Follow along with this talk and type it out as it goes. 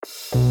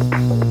Right,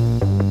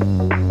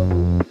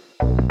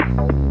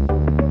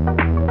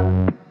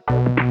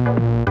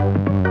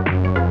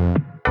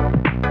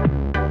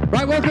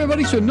 welcome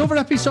everybody to another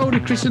episode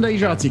of Chris and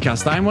Dave's Reality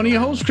Cast. I'm one of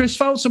your hosts, Chris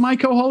Phelps, and my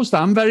co-host,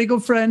 I'm very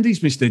good friend,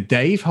 he's Mr.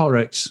 Dave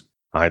Horrocks.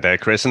 Hi there,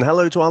 Chris, and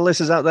hello to our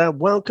listeners out there.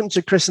 Welcome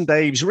to Chris and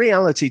Dave's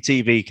Reality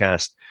TV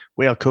Cast.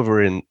 We are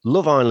covering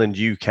Love Island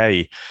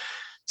UK,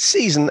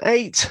 Season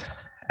 8,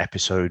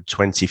 Episode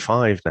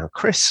 25. Now,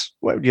 Chris,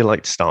 where would you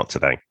like to start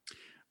today?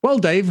 Well,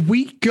 Dave,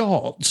 we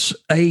got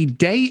a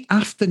day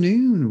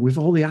afternoon with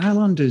all the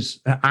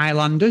Highlanders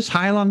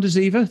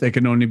either. They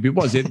can only be,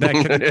 was it? They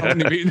can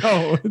only be,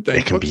 no.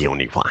 They can be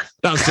only one.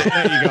 That's it,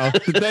 there you go.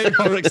 The Dave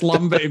Horrocks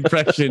Lambert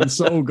impression,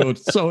 so good.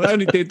 So I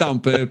only did that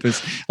on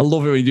purpose. I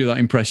love it when you do that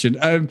impression.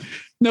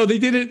 No, they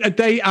did it a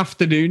day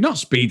afternoon, not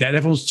speed date.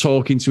 Everyone's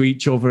talking to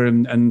each other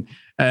and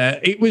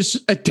it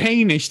was a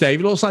Danish, Dave.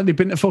 It looks like they've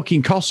been to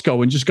fucking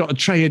Costco and just got a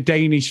tray of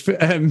Danish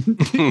cakes.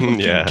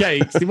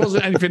 There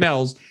wasn't anything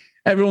else.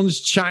 Everyone's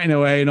chatting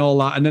away and all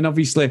that. And then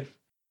obviously,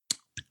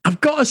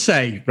 I've got to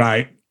say,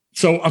 right,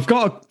 so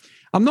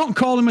I'm not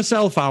calling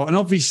myself out. And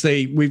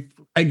obviously, we've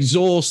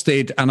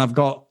exhausted and I've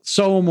got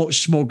so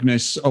much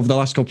smugness over the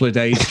last couple of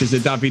days because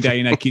of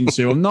Davide and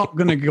Ekin-Su. I'm not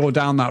going to go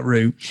down that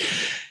route.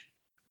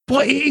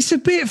 But it's a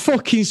bit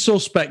fucking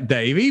suspect,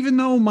 Dave. Even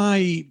though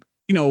my,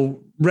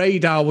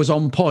 radar was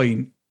on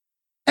point,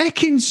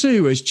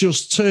 Ekin-Su has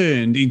just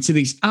turned into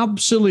this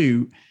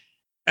absolute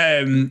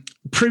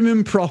prim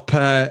and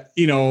proper,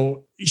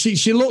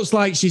 she looks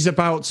like she's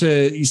about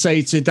to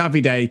say to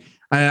Davide,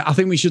 I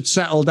think we should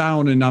settle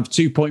down and have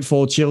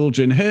 2.4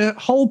 children. Her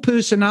whole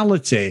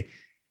personality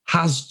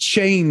has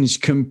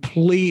changed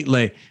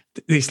completely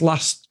this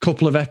last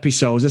couple of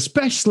episodes,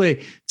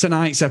 especially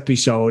tonight's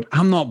episode.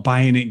 I'm not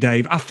buying it,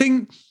 Dave. I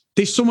think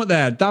there's something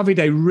there.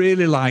 Davide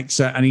really likes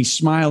her and he's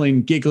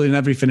smiling, giggling,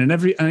 everything. And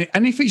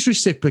if it's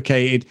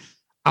reciprocated,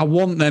 I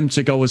want them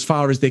to go as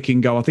far as they can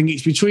go. I think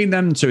it's between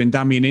them two and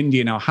Dami and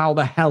India now. How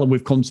the hell have we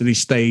come to this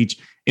stage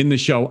in the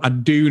show? I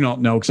do not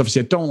know, because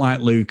obviously I don't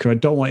like Luca. I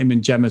don't want him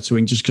and Gemma to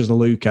win just because of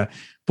Luca.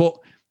 But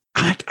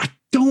I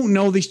don't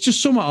know. There's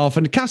just something off.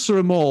 And Casa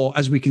Amor,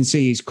 as we can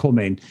see, is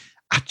coming.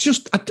 I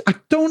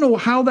don't know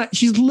how that...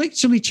 She's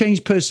literally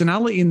changed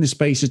personality in the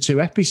space of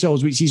 2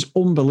 episodes, which is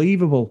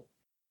unbelievable.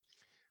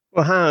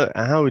 Well,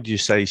 how would you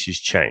say she's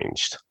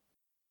changed?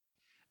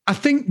 I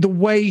think the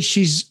way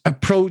she's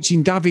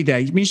approaching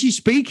Davide, I mean, she's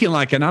speaking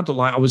like an adult,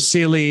 like I was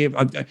silly.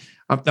 I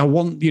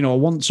want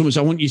someone,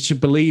 so I want you to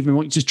believe me, I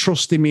want you to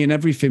trust in me and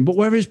everything. But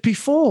whereas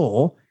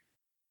before,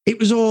 it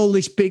was all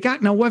this big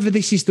act. Now, whether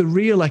this is the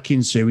real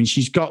Ekin-Su and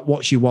she's got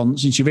what she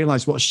wants and she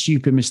realised what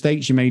stupid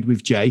mistake she made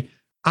with Jay,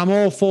 I'm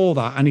all for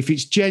that. And if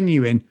it's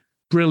genuine,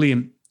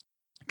 brilliant.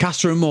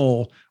 Casa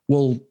Amor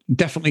will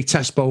definitely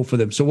test both of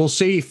them. So we'll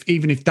see if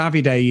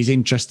Davide is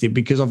interested,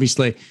 because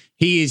obviously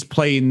he is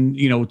playing,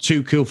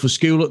 too cool for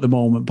school at the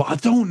moment. But I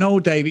don't know,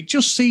 Dave. It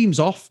just seems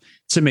off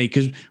to me,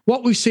 because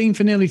what we've seen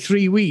for nearly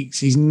 3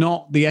 weeks is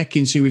not the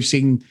Ekin-Su we've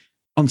seen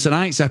on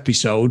tonight's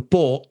episode.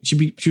 But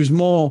she was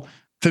more,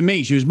 for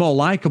me, she was more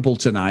likable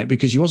tonight,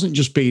 because she wasn't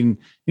just being,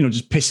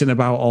 just pissing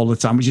about all the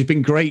time, which has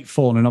been great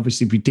fun and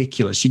obviously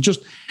ridiculous. She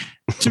just...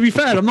 To be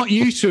fair, I'm not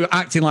used to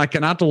acting like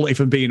an adult, if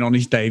I'm being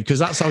honest, Dave, because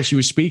that's how she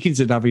was speaking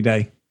to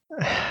Davide.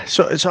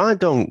 So I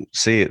don't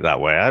see it that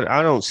way.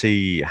 I don't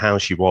see how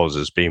she was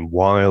as being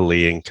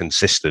wildly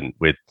inconsistent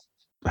with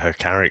her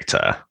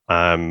character.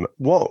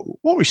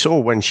 What we saw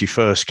when she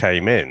first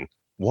came in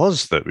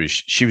was that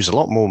she was a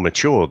lot more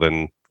mature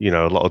than, a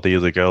lot of the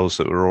other girls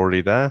that were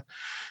already there.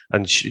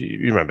 And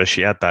you remember,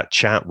 she had that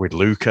chat with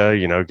Luca,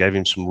 gave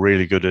him some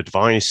really good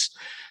advice.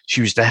 She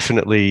was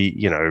definitely,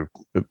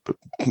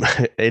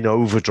 in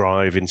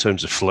overdrive in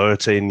terms of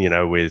flirting,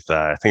 with,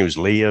 I think it was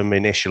Liam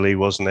initially,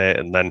 wasn't it?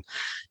 And then,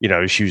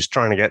 she was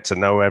trying to get to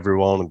know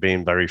everyone and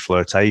being very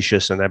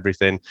flirtatious and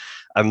everything.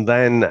 And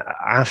then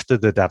after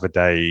the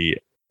Davide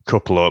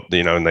couple up,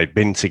 and they'd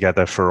been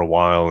together for a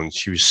while and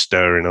she was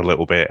stirring a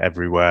little bit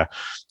everywhere,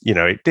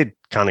 it did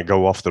kind of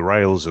go off the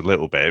rails a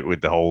little bit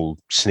with the whole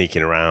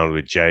sneaking around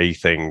with Jay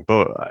thing.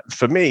 But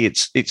for me,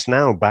 it's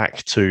now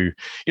back to,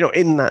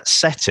 in that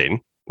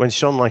setting, when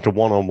she's on like a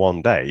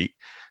one-on-one date,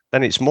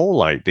 then it's more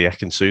like the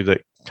Ekin-Su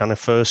that kind of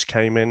first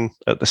came in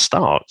at the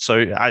start.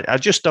 So I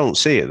just don't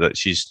see it that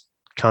she's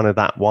kind of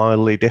that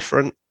wildly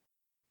different.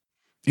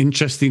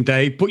 Interesting,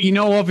 Dave. But,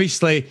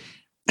 obviously,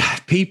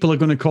 people are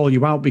going to call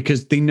you out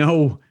because they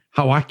know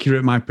how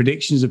accurate my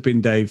predictions have been,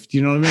 Dave. Do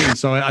you know what I mean?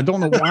 So I don't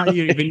know why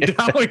you're even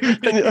doubting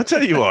me. I'll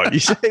tell you what, you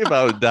say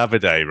about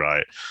Davide,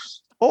 right?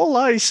 All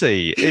I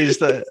see is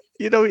that,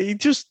 he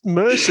just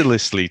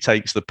mercilessly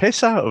takes the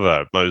piss out of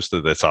her most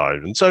of the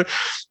time. And so,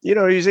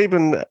 he's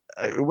even,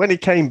 when he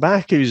came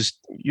back, he was,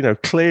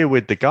 clear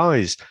with the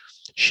guys,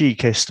 she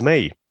kissed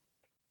me.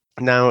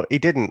 Now, he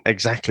didn't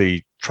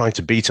exactly try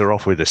to beat her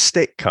off with a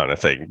stick kind of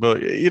thing,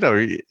 but,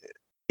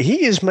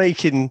 he is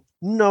making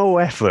no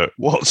effort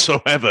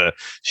whatsoever.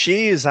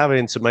 She is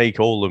having to make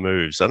all the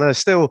moves. And I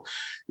still,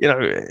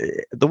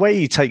 the way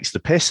he takes the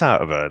piss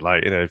out of her,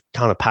 like in a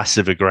kind of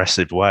passive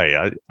aggressive way,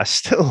 I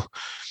still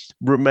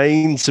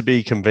remain to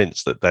be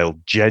convinced that they'll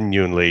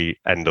genuinely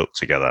end up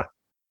together.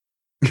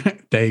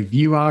 Dave,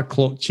 you are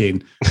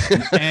clutching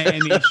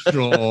any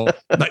straw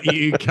that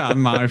you can,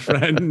 my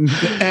friend.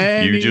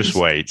 You just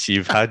wait.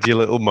 You've had your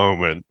little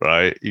moment,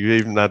 right?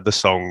 You've even had the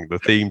song, the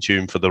theme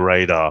tune for the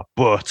radar,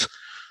 but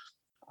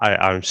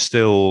I'm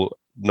still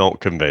not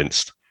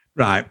convinced.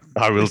 Right.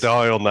 I will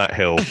die on that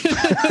hill.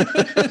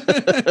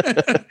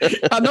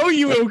 I know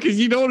you will, because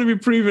you don't want to be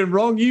proven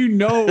wrong. You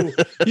know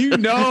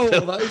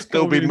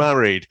they'll be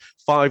married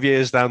 5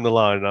 years down the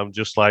line. And I'm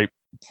just like,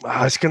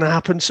 it's going to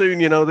happen soon.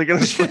 They're going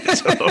to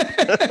split up.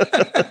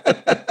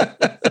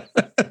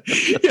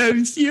 Yeah,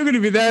 you're going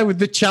to be there with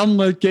the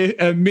Chandler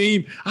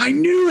meme. I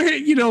knew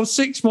it,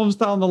 6 months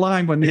down the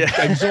line when they've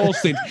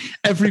exhausted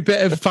every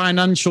bit of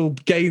financial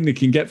gain they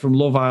can get from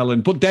Love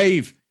Island. But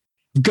Dave,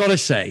 got to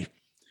say,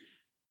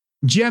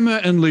 Gemma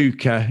and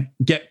Luca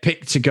get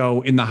picked to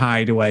go in the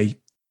Hideaway.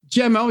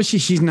 Gemma, obviously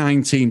she's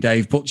 19,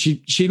 Dave, but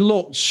she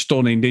looked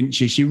stunning, didn't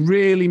she? She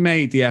really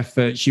made the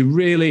effort. She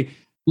really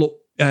looked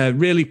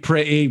really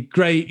pretty,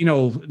 great.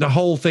 The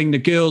whole thing, the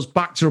girls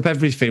backed her up,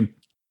 everything.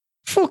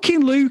 Fucking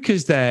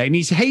Luca's there in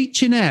his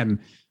H&M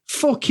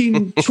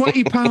fucking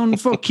 £20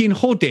 fucking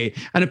hoodie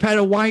and a pair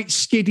of white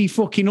skiddy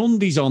fucking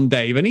undies on,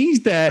 Dave. And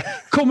he's there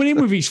coming in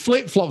with his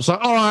flip-flops like,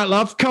 all right,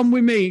 love, come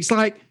with me. It's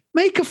like,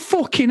 make a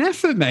fucking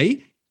effort,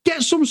 mate.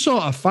 Get some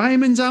sort of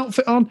fireman's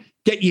outfit on.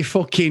 Get your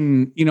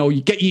fucking,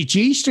 you get your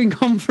G-string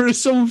on for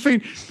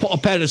something. Put a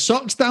pair of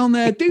socks down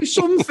there. Do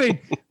something.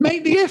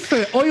 Make the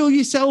effort. Oil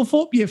yourself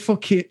up, you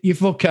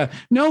fucker.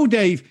 No,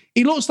 Dave,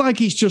 he looks like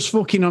he's just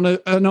fucking on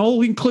an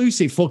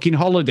all-inclusive fucking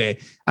holiday.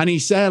 And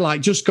he's there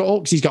like, just got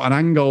up because he's got an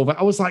hangover.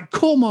 I was like,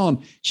 come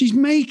on. She's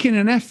making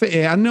an effort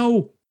here. I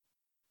know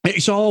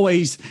it's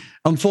always,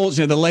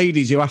 unfortunately, the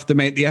ladies who have to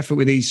make the effort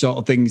with these sort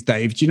of things,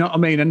 Dave. Do you know what I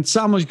mean? And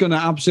Sam was going to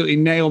absolutely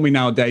nail me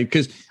now, Dave,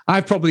 because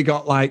I've probably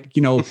got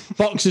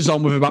boxers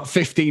on with about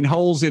 15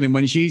 holes in them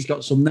when she's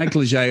got some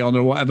negligee on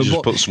or whatever.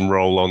 Just put some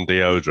roll-on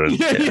deodorant.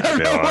 Yeah,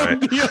 roll-on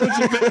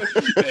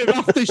deodorant, bit of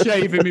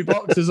aftershave in my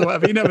boxers or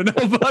whatever. You never know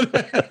about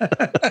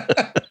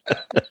it.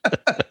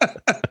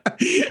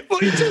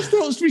 But it just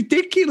looks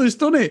ridiculous,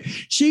 doesn't it?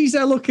 She's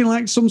there looking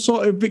like some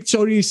sort of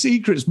Victoria's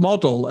Secrets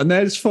model, and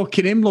there's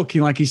fucking him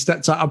looking like he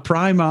stepped out of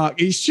Primark.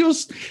 It's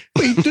just,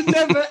 it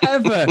never,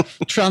 ever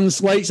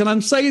translates. And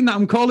I'm saying that,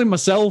 I'm calling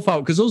myself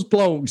out, because us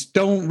blokes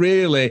don't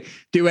really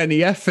do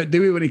any effort, do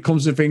we, when it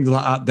comes to things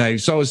like that,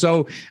 Dave?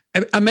 So,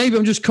 and maybe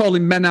I'm just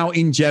calling men out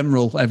in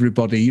general,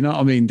 everybody, you know what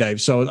I mean,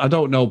 Dave? So I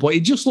don't know, but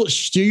it just looks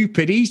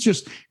stupid. He's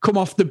just come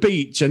off the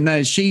beach, and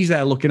then she's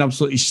there looking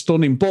absolutely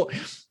stunning. But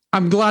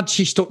I'm glad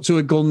she stuck to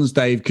her guns,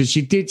 Dave, because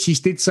she did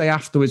say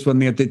afterwards when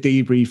they had the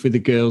debrief with the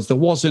girls, there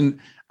wasn't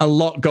a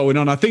lot going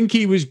on. I think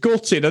he was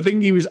gutted. I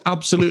think he was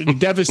absolutely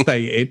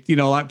devastated,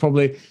 like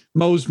probably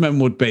most men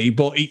would be.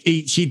 But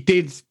she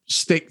did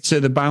stick to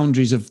the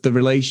boundaries of the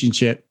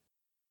relationship.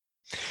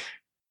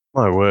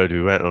 My word,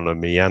 we went on a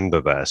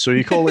meander there. So are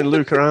you calling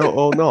Luca out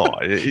or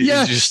not?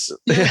 Yes.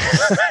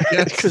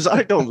 Because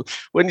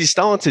when you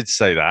started to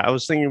say that, I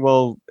was thinking,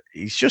 well,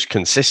 he's just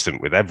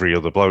consistent with every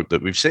other bloke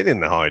that we've seen in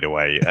the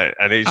Hideaway,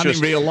 and it's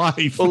just in real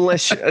life.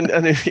 Unless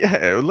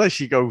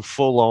you go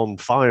full on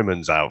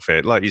fireman's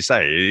outfit, like you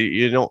say,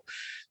 you're not.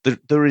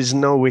 There is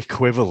no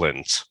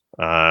equivalent.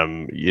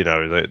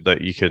 That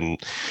you can,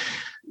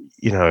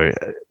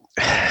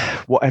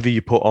 whatever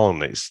you put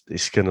on,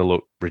 it's going to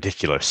look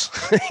ridiculous.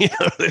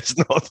 There's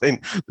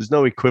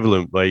no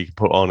equivalent where you can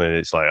put on and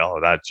it's like, oh,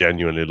 that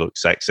genuinely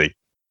looks sexy.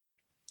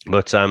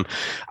 But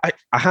I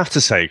have to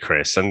say,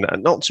 Chris, and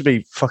not to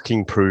be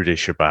fucking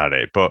prudish about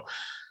it, but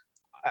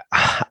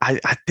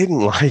I didn't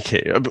like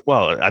it.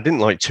 Well, I didn't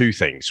like two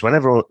things.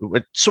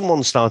 When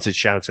someone started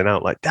shouting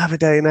out like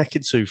Davide and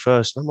Ekin-Su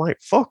first, I'm like,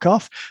 fuck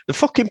off. The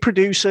fucking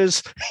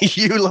producers,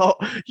 you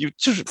lot, you're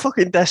just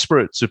fucking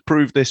desperate to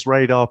prove this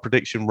radar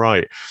prediction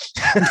right.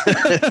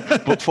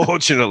 But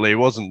fortunately, it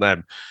wasn't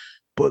them.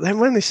 But then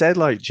when they said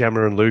like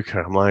Gemma and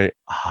Luca, I'm like,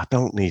 I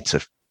don't need to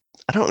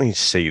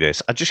see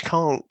this. I just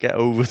can't get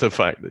over the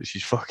fact that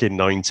she's fucking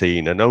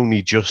 19 and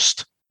only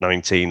just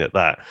 19 at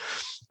that.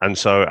 And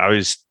so I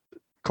was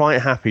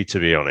quite happy, to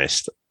be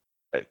honest,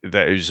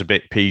 that it was a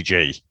bit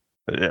PG.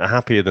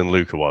 Happier than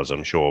Luca was,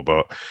 I'm sure.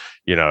 But,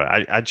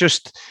 I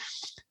just,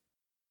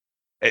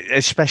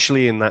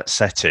 especially in that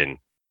setting,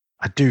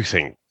 I do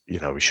think,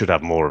 we should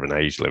have more of an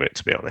age limit,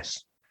 to be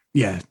honest.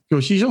 Yeah. Well,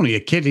 she's only a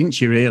kid, isn't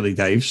she, really,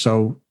 Dave?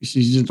 So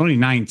she's only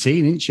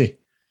 19, isn't she?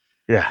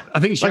 Yeah.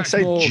 I think she's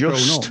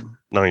just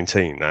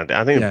 19.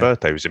 I think her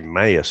birthday was in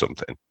May or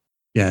something.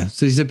 Yeah.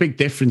 So there's a big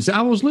difference.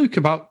 How was Luke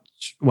about?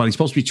 Well, he's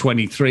supposed to be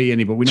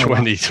 23, but we know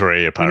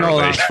 23 apparently. We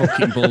know that's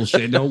fucking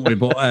bullshit, don't we?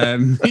 But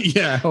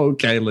yeah,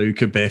 okay,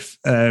 Luca Biff.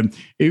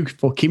 Who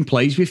fucking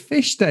plays with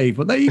fish, Dave?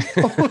 But there you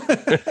go.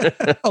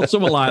 Or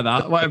something like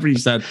that, whatever he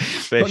said.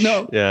 Fish, but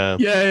no, yeah.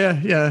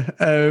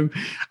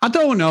 I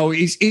don't know.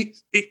 It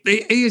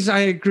is, I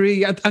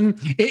agree. And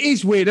it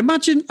is weird.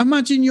 Imagine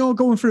you're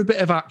going for a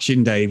bit of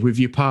action, Dave, with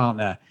your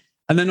partner.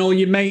 And then all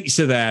your mates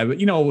are there. But,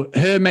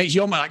 her mates,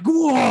 you're like,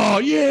 whoa,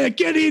 yeah,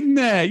 get in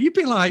there. You'd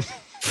be like,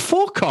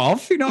 fuck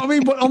off, you know what I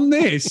mean? But on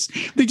this,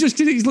 they just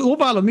did it.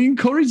 Love Island, they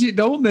encourage it,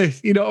 don't they?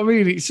 You know what I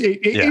mean? It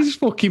is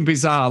fucking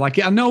bizarre.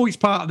 Like, I know it's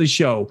part of the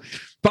show,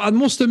 but I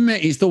must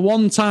admit, it's the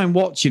one time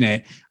watching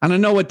it, and I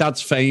know her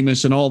dad's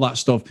famous and all that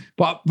stuff,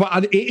 but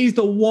it is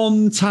the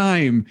one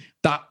time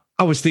that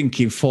I was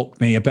thinking, fuck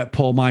me, I bet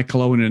Paul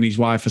Michael Owen and his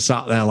wife are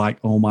sat there like,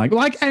 oh my God,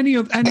 like any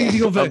of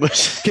the other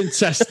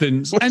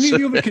contestants,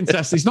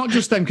 not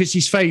just them because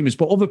she's famous,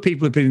 but other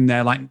people have been in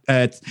there like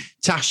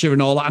Tasha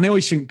and all that. And I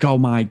always think, oh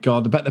my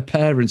God, I bet the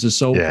parents are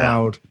so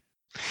proud.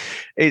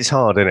 It's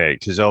hard, isn't it?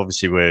 Because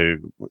obviously we're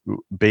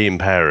being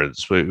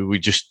parents, we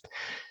just,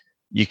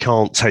 you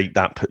can't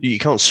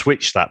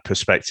switch that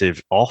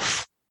perspective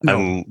off. No.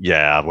 And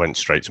I went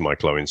straight to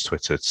Michael Owen's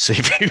Twitter to see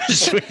if he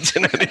was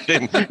tweeting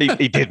anything.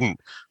 He didn't,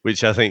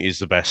 which I think is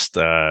the best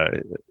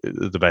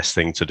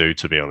thing to do,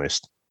 to be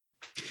honest.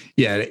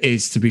 Yeah, it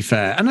is, to be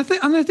fair. And I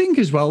think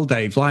as well,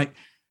 Dave, like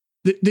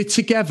they're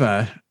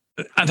together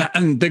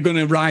and they're going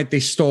to ride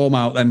this storm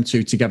out, them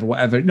two together,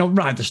 whatever. No,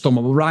 ride the storm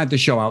out, we'll ride the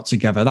show out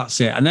together.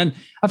 That's it. And then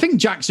I think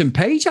Jackson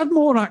Page had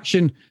more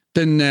action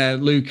than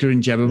Luca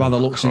and Gemma by the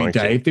looks of it,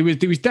 Dave. There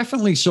was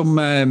definitely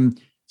some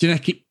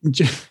genetic.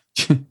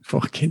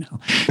 Fucking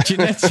hell.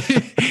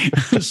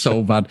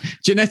 So bad.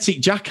 Genetic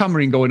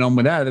jackhammering going on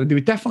with her. They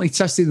were definitely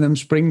testing them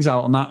springs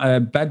out on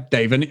that bed,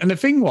 Dave. And the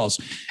thing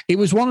was, it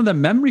was one of the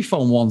memory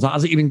foam ones that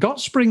hasn't even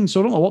got springs, so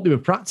I don't know what they were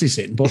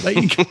practicing, but there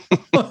you go.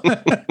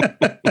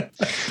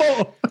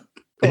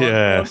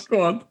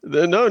 Go on.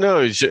 No.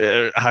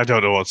 I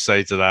don't know what to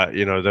say to that.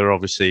 You know, they're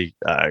obviously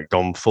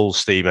gone full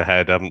steam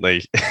ahead, haven't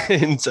they,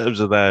 in terms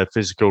of their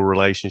physical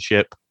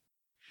relationship?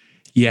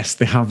 Yes,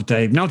 they have,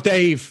 Dave. Now,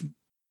 Dave,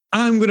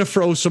 I'm going to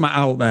throw something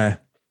out there.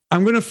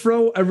 I'm going to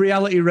throw a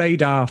reality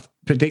radar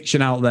prediction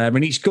out there,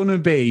 and it's going to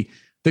be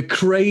the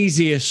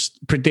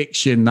craziest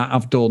prediction that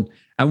I've done,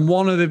 and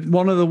one of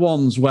the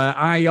ones where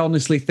I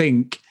honestly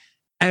think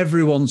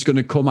everyone's going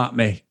to come at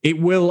me. It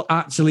will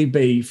actually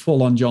be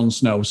full on Jon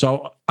Snow.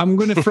 So I'm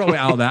going to throw it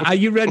out there. Are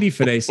you ready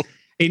for this?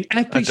 In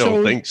episode, I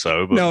don't think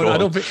so. But no, I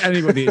don't think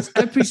anybody is.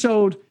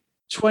 Episode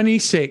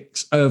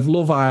 26 of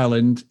Love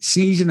Island,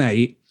 season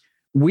 8.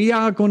 We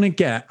are going to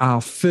get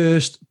our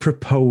first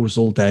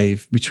proposal,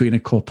 Dave, between a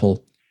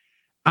couple.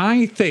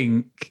 I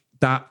think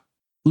that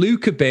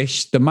Luca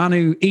Bish, the man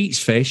who eats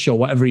fish or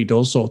whatever he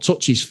does or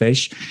touches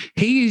fish,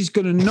 he is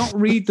going to not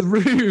read the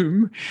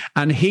room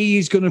and he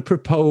is going to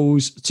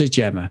propose to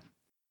Gemma.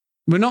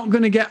 We're not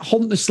going to get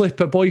Hunt the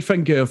Slipper,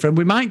 boyfriend, girlfriend.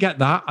 We might get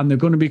that and they're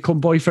going to become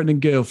boyfriend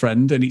and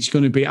girlfriend and it's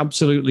going to be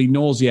absolutely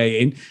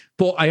nauseating.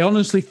 But I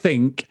honestly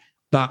think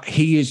that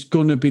he is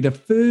going to be the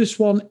first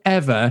one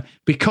ever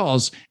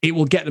because it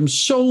will get them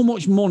so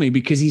much money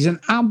because he's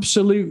an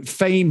absolute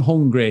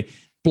fame-hungry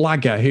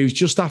blagger who's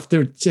just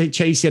after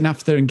chasing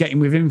after and getting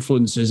with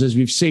influencers, as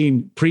we've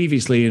seen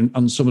previously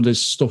on some of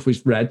this stuff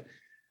we've read.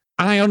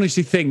 I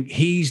honestly think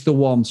he's the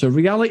one. So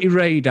Reality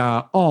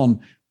Radar on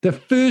the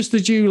 1st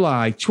of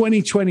July,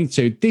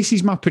 2022. This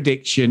is my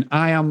prediction.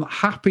 I am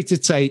happy to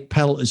take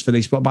pelters for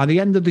this, but by the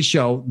end of the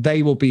show,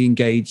 they will be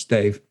engaged,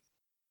 Dave.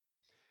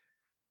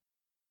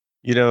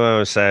 You know,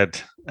 I said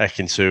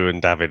Ekin-Su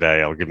and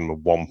Davide, I'll give them a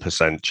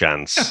 1%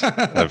 chance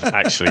of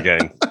actually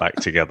getting back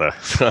together,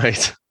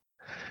 right?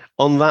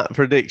 On that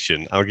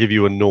prediction, I'll give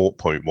you a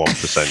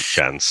 0.1%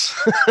 chance.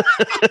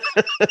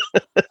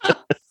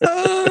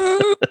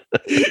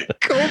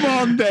 Come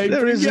on, Dave.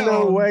 There is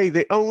no way.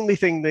 The only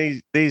thing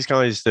these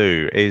guys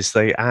do is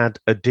they add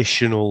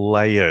additional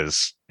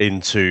layers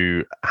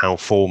into how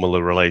formal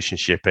a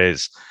relationship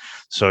is.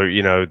 So,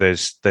 you know,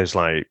 there's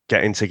like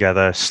getting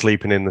together,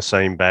 sleeping in the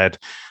same bed.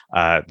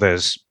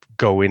 There's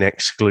going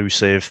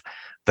exclusive.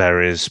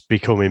 There is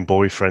becoming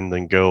boyfriend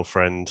and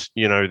girlfriend.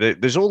 You know,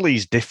 there's all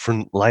these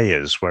different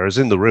layers. Whereas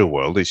in the real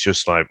world, it's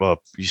just like,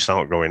 well, you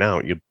start going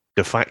out, you're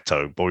de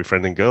facto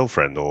boyfriend and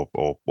girlfriend or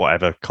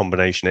whatever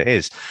combination it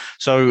is.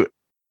 So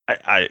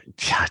I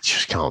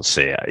just can't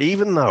see it.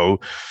 Even though,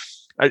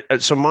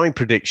 so my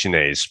prediction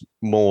is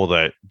more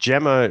that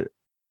Gemma,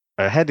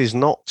 her head is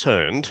not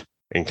turned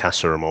in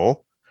Casa Amor,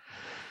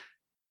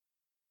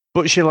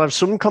 but she'll have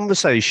some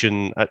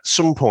conversation at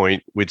some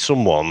point with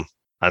someone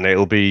and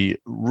it'll be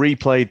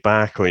replayed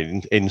back or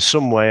in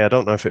some way. I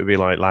don't know if it'll be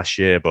like last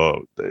year, but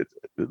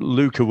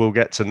Luca will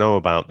get to know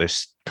about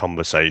this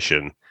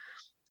conversation,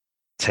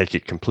 take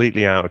it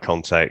completely out of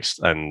context,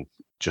 and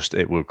just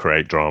it will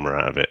create drama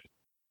out of it.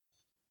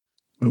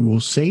 We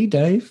will see,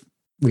 Dave.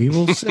 We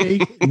will see.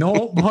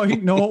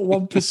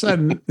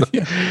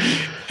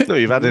 0.01%. No,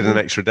 you've added an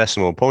extra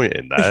decimal point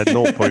in there,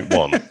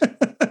 0.1.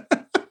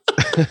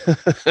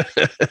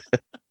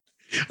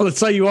 Well, I'll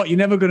tell you what, you're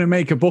never going to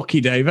make a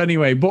bookie, Dave,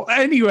 anyway. But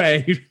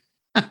anyway,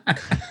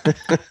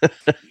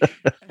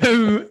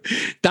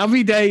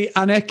 Davide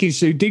and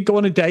Ekin-Su did go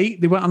on a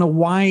date. They went on a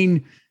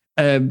wine,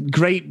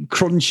 grape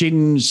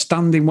crunching,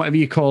 standing, whatever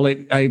you call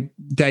it, a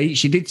date.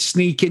 She did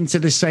sneak into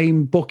the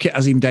same bucket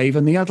as him, Dave,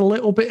 and they had a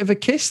little bit of a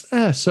kiss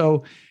there.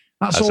 So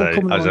that's all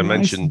coming as I nice.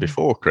 Mentioned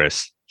before,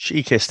 Chris,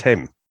 she kissed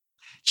him.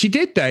 She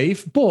did,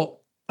 Dave, but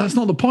that's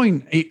not the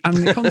point. And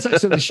in the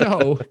context of the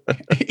show,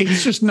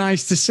 it's just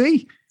nice to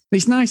see.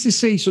 It's nice to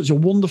see such a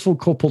wonderful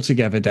couple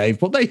together, Dave.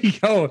 But there you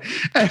go.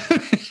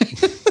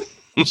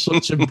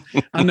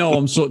 I know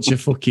I'm such a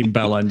fucking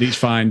bellend. It's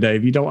fine,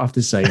 Dave. You don't have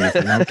to say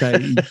anything,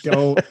 okay? You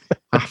don't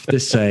have to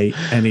say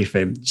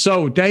anything.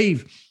 So,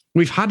 Dave,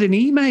 we've had an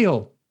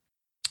email.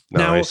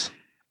 Nice.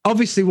 Now,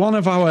 obviously, one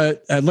of our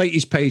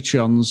latest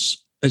Patreons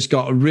has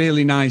got a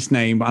really nice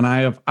name, and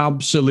I have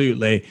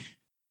absolutely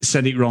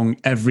said it wrong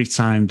every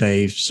time,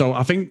 Dave. So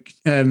I think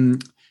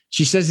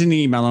she says in the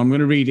email, I'm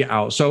going to read it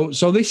out. So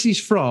this is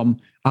from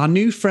our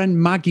new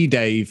friend Maggie,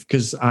 Dave,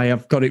 because I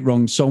have got it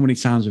wrong so many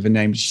times with her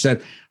name. She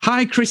said,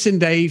 "Hi, Chris and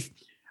Dave.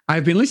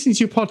 I've been listening to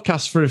your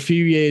podcast from a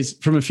few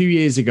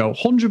years ago.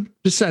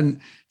 100%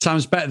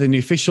 times better than the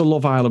official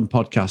Love Island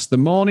podcast. The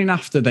morning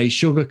after, they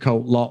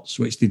sugarcoat lots,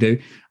 which they do.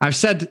 I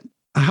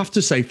have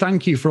to say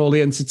thank you for all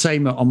the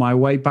entertainment on my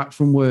way back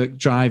from work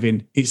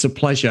driving. It's a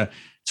pleasure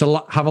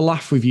to have a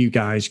laugh with you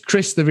guys.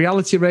 Chris, the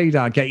Reality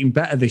Radar getting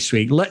better this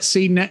week. Let's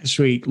see next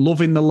week.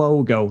 Loving the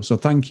logo. So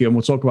thank you. And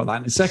we'll talk about that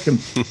in a second.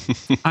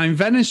 I'm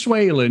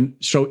Venezuelan,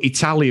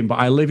 Italian, but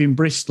I live in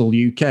Bristol,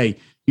 UK.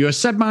 You have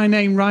said my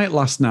name right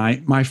last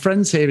night. My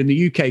friends here in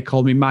the UK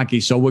call me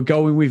Maggie, so we're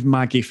going with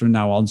Maggie from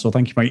now on. So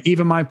thank you, Maggie.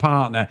 Even my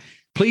partner.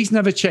 Please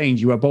never change.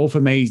 You are both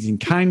amazing.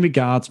 Kind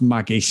regards,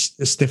 Maggie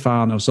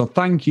Stefano. So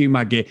thank you,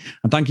 Maggie.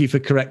 And thank you for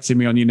correcting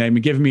me on your name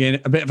and giving me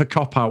a bit of a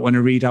cop-out when I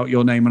read out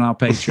your name on our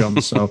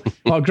Patreon. So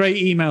what a great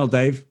email,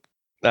 Dave.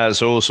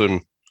 That's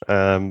awesome.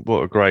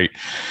 What a great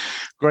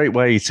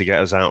way to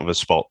get us out of a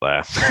spot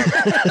there.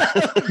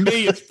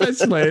 Me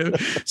especially.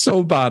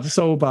 So bad.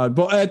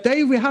 But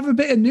Dave, we have a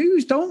bit of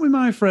news, don't we,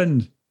 my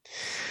friend?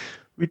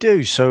 We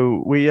do.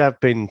 So we have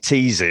been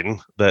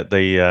teasing that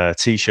the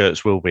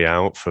T-shirts will be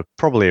out for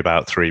probably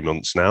about 3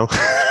 months now.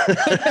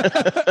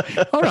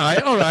 All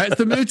right. It's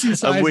the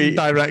merchandising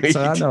director.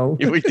 I know.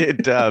 We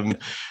did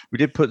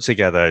put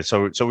together.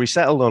 So we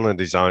settled on a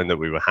design that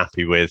we were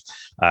happy with.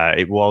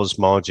 It was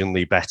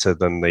marginally better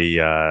than the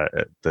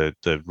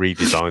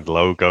redesigned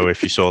logo.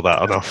 If you saw that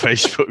on our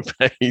Facebook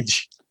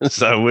page.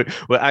 So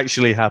we're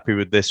actually happy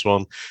with this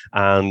one,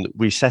 and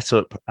we set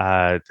up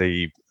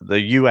the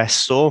US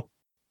store.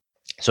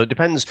 So it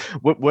depends.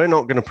 We're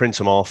not going to print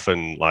them off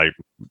and like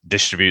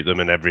distribute them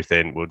and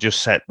everything. We'll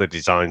just set the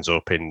designs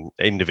up in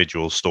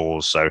individual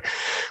stores. So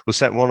we'll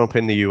set one up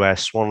in the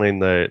US, one in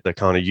the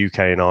kind of UK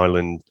and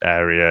Ireland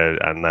area,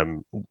 and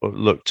then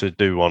look to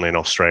do one in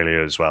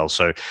Australia as well.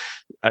 So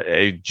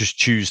just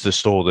choose the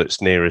store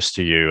that's nearest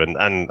to you,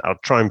 and I'll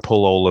try and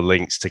pull all the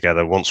links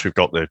together. Once we've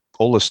got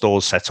all the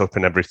stores set up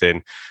and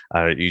everything,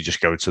 you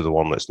just go to the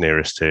one that's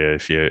nearest to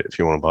you if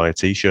you want to buy a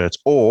T-shirt.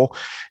 Or,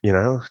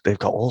 they've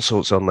got all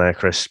sorts on there,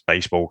 Chris.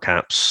 Baseball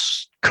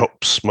caps,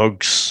 cups,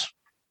 mugs.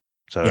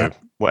 So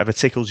whatever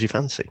tickles your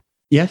fancy.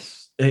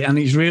 Yes. And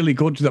it's really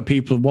good that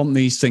people want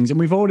these things. And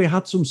we've already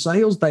had some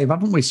sales, Dave,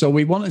 haven't we? So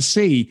we want to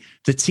see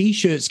the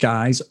T-shirts,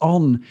 guys,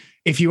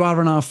 if you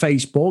are on our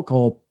Facebook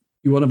or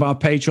you're one of our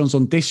patrons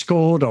on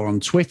Discord or on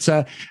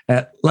Twitter,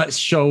 let's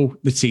show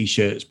the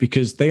T-shirts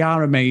because they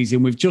are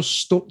amazing. We've just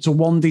stuck to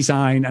one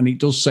design and it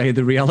does say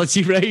the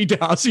Reality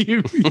Radar. So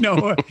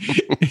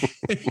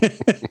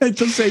it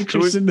does say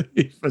Chris and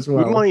Dave as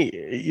well.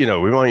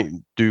 We might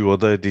do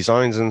other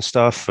designs and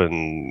stuff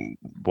and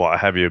what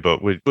have you,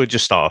 but we'll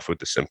just start off with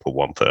the simple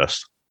one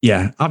first.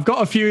 Yeah, I've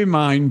got a few in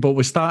mind, but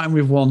we're starting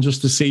with one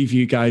just to see if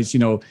you guys,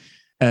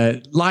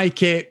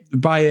 like it,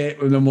 buy it,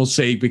 and then we'll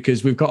see,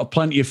 because we've got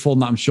plenty of fun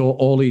that I'm sure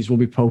all these will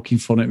be poking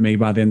fun at me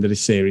by the end of the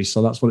series.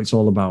 So that's what it's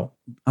all about.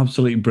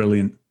 Absolutely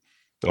brilliant.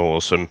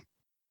 Awesome.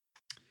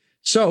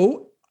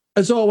 So,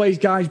 as always,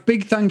 guys,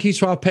 big thank you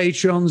to our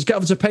Patreons. Get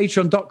over to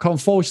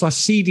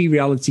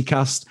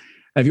patreon.com/CDRealitycast.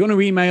 If you want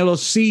to email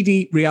us,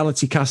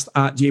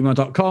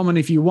 cdrealitycast@gmail.com. And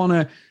if you want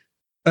to...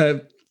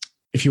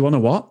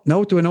 what?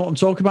 No, do I know what I'm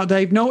talking about,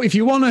 Dave? No, if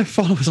you want to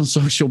follow us on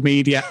social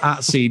media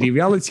 @CD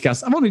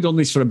Realitycast. I've only done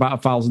this for about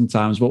 1,000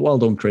 times, but well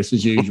done, Chris,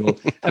 as usual.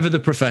 Ever the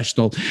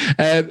professional.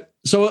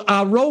 So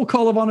our roll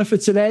call of honour for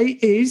today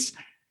is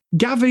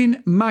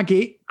Gavin,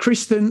 Maggie,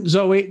 Kristen,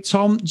 Zoe,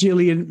 Tom,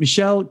 Gillian,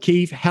 Michelle,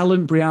 Keith,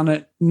 Helen,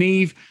 Brianna,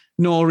 Neve,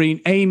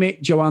 Noreen, Amy,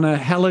 Joanna,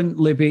 Helen,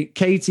 Libby,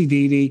 Katie,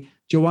 Dee,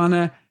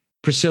 Joanna,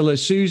 Priscilla,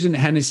 Susan,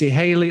 Hennessy,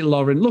 Haley,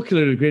 Lauren, Lucky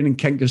Little Green, and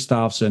Kent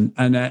Gustafson.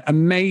 And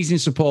amazing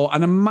support.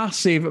 And a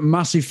massive,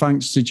 massive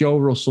thanks to Joe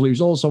Russell,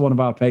 who's also one of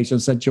our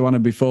patrons. Said Joanna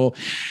before.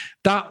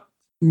 That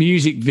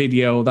music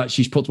video that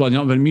she's put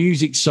together, the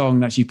music song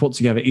that she put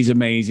together is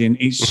amazing.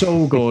 It's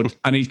so good.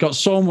 And it's got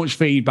so much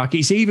feedback.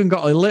 It's even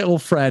got a little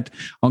thread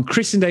on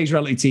Chris and Dave's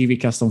Reality TV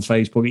Cast on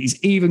Facebook.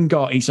 It's even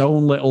got its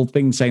own little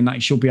thing saying that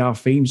it should be our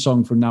theme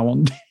song from now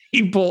on.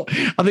 But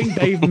I think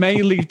Dave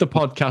may leave the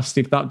podcast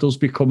if that does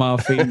become our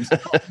theme.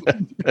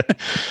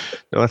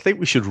 No, I think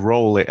we should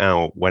roll it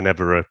out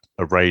whenever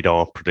a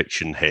radar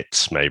prediction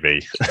hits,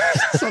 maybe.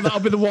 So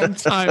that'll be the one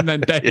time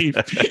then, Dave.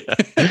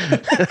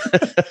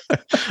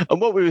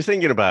 And what we were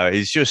thinking about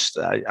is just,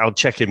 I'll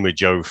check in with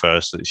Jo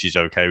first that she's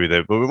okay with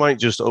it, but we might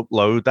just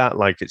upload that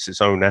like it's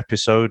its own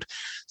episode.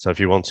 So if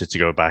you wanted to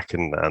go back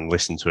and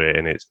listen to it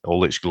in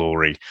all its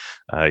glory,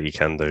 you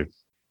can do.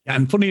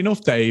 And funny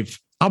enough, Dave,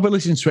 I'll be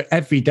listening to it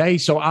every day.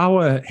 So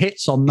our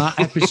hits on that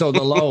episode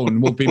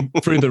alone will be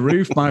through the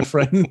roof, my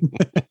friend.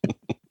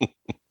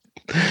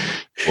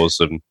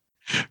 Awesome.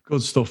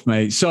 Good stuff,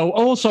 mate. So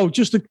also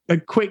just a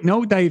quick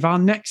note, Dave, our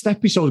next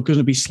episode is going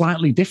to be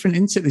slightly different,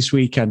 isn't it, this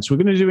weekend? So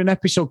we're going to do an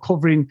episode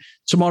covering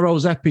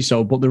tomorrow's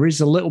episode, but there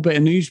is a little bit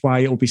of news why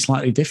it'll be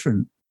slightly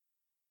different.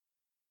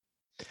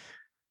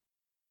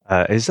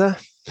 Is there?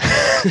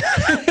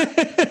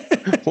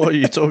 What are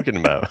you talking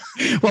about?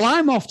 Well,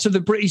 I'm off to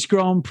the British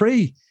Grand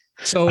Prix.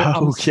 So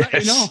I'm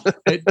setting off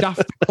at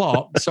daft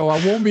o'clock. So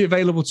I won't be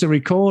available to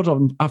record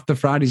after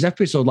Friday's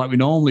episode like we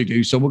normally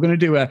do. So we're going to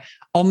do a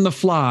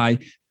on-the-fly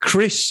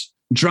Chris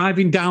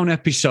driving down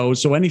episode.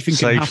 So anything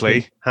can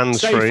happen.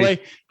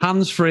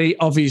 Hands-free,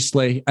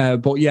 obviously.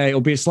 But yeah,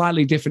 it'll be a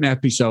slightly different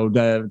episode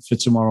for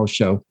tomorrow's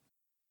show.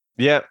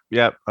 Yeah.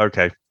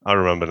 Okay. I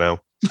remember now.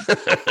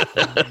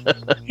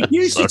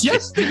 You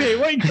suggested it,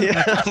 weren't you?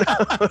 Yeah,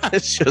 no,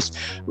 it's just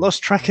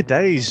lost track of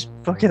days.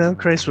 Fucking hell,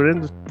 Chris, we're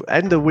in the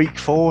end of week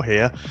 4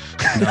 here.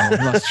 No,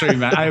 that's true,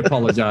 mate. I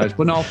apologise.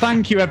 But no,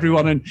 thank you,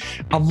 everyone. And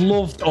I've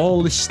loved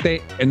all the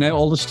stick and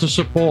all the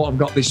support I've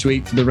got this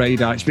week for the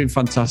radar. It's been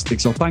fantastic.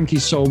 So thank you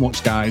so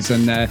much, guys.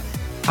 And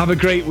have a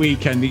great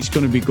weekend. It's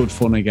going to be good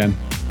fun again.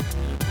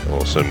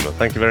 Awesome.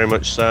 Thank you very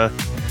much, sir.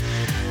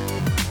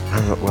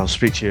 And I'll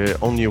speak to you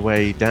on your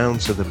way down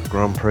to the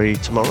Grand Prix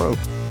tomorrow.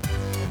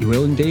 You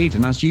will indeed.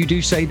 And as you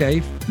do say,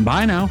 Dave,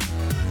 bye now.